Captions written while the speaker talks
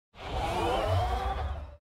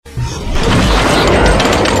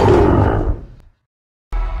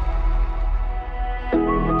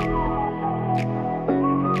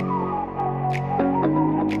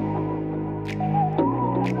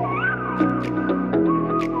You're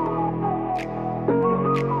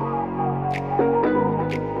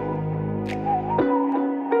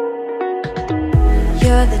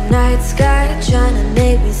the night sky, trying to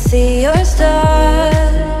make me see your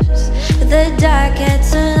stars. But the dark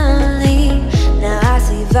gets so lonely. Now I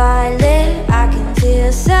see violet, I can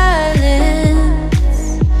feel silence.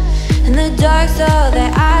 And the dark's all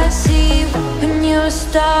that I see. When your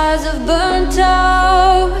stars have burnt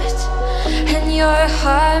out and your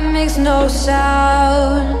heart makes no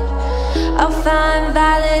sound, I'll find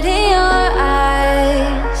violet in your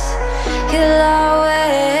eyes. You'll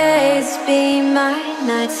always be my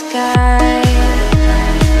night sky.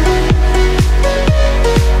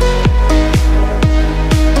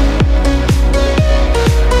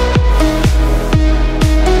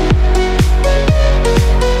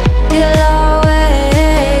 You'll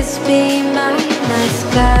always be my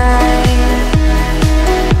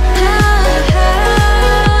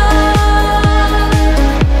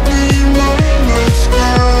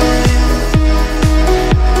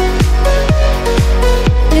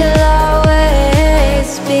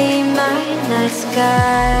night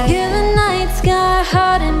sky. You're the night sky,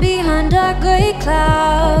 hiding behind dark gray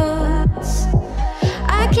clouds.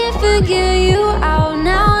 I can't figure you out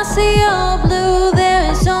now. I see your blue.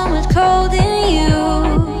 There is so much cold in you,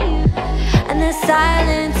 and the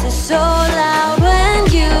silence is so loud when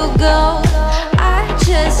you go. I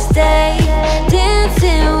just stay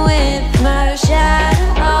dancing with my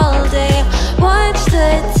shadow all day. Watch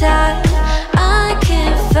the tide. I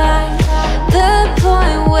can't find the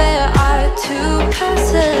point where to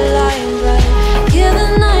pass a line, right? You're the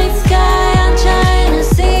night sky, I'm trying to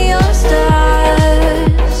see your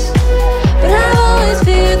stars, but I've always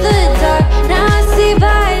feared the dark. Now I see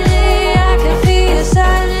violet, I can feel your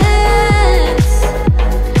silence.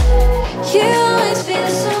 You always feel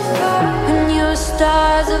so far when your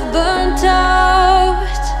stars have burnt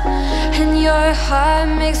out and your heart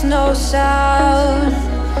makes no sound.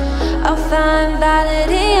 I'll find violet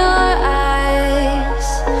in your eyes.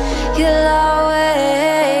 You'll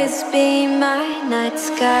always be my night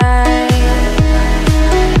sky.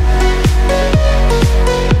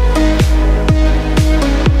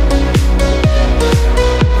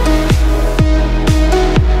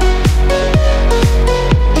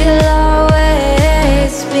 You'll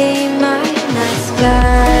always be my night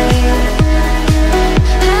sky.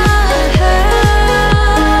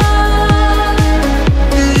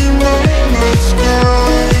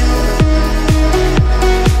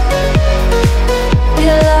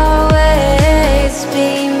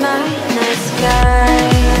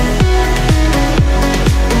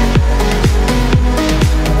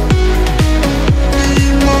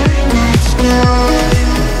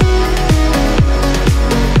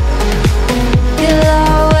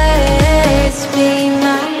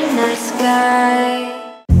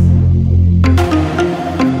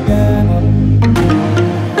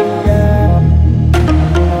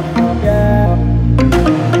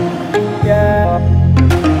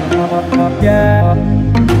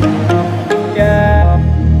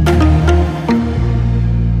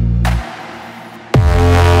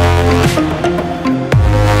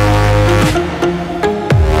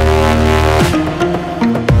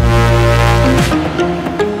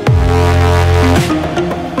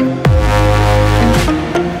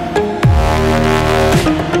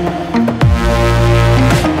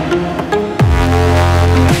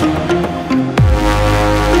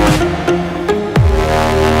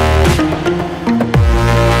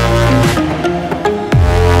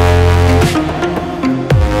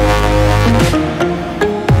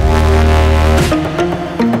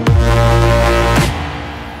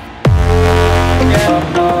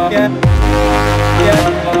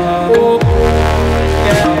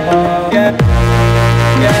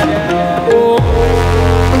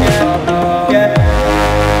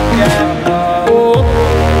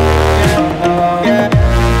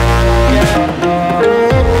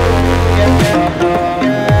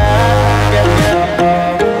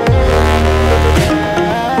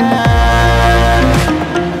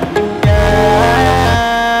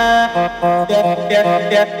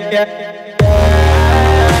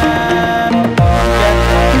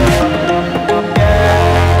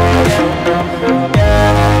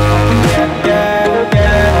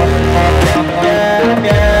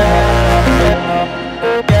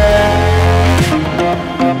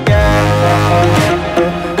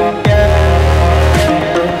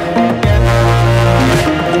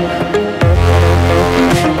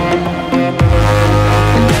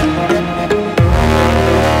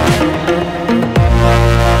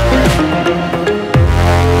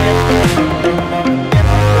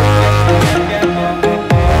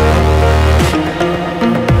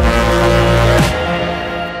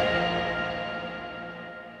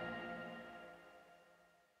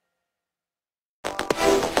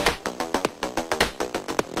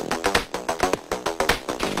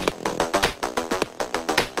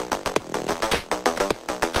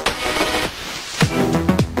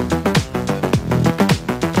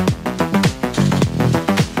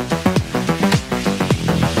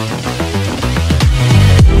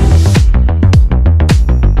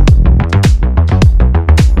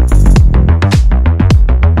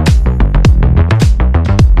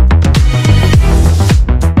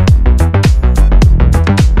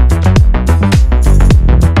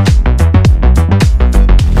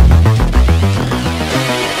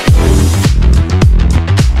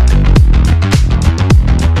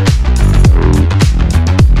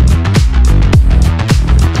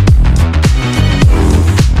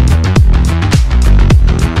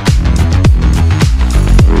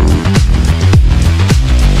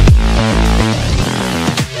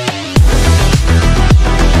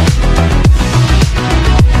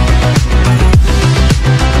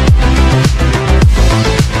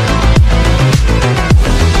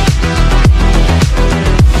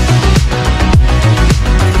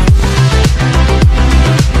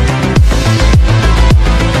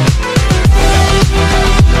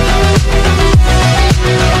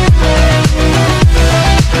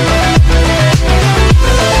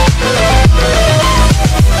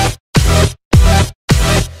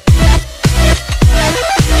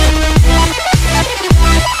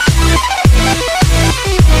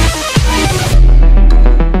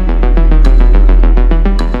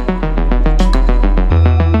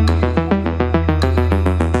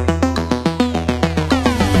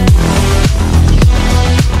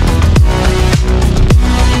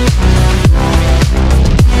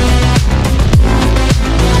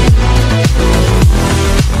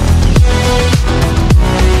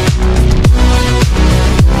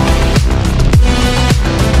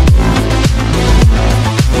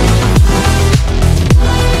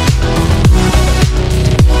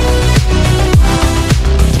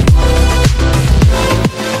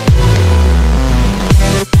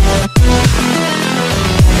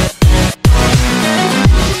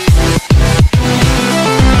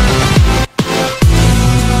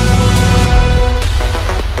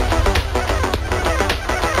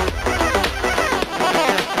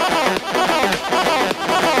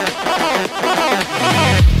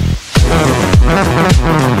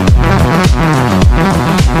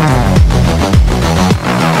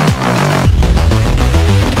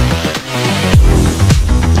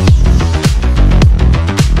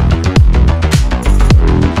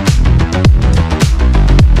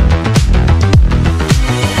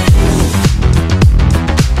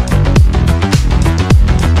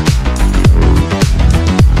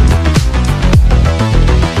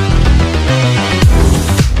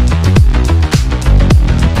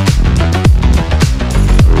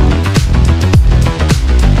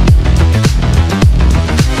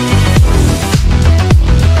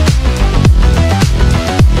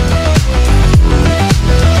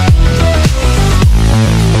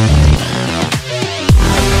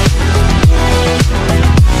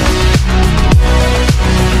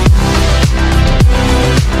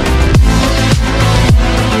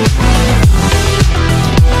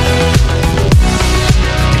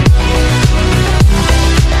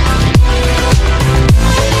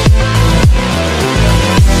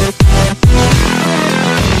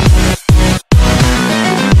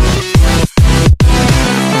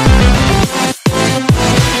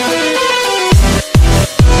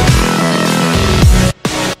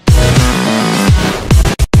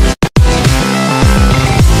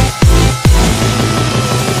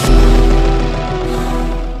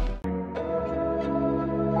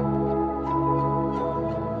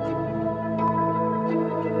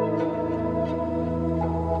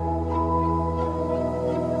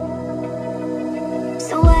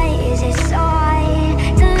 is it so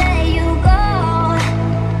hard to let you go?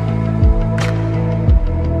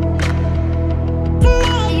 To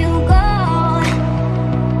let you go.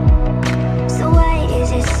 So why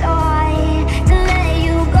is it so hard to let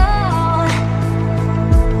you go?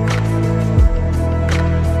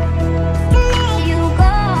 To let you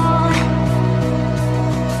go.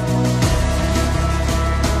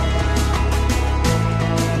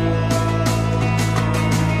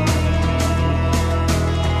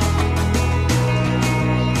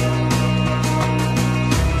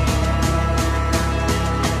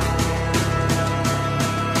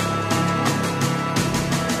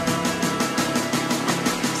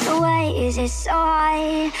 So why is it so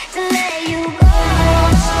hard to let you go?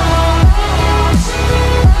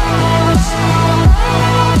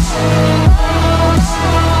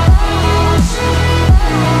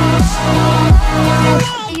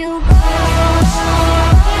 Let you go.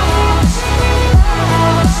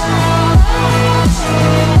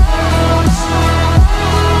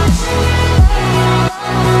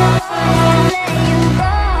 Let you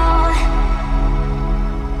go.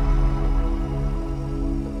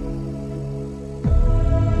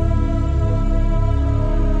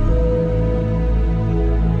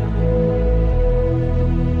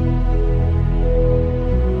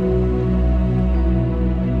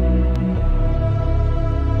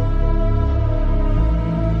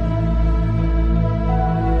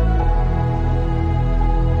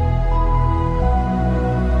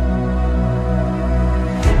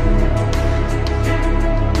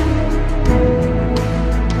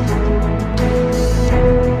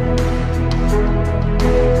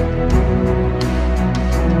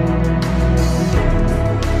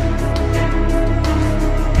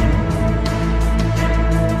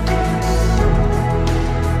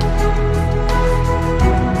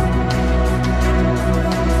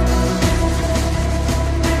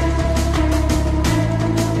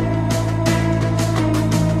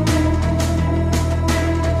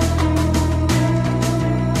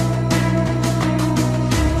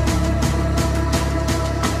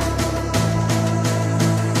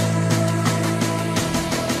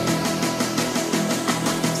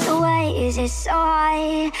 So why is it so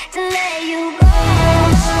hard to let you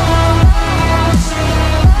go?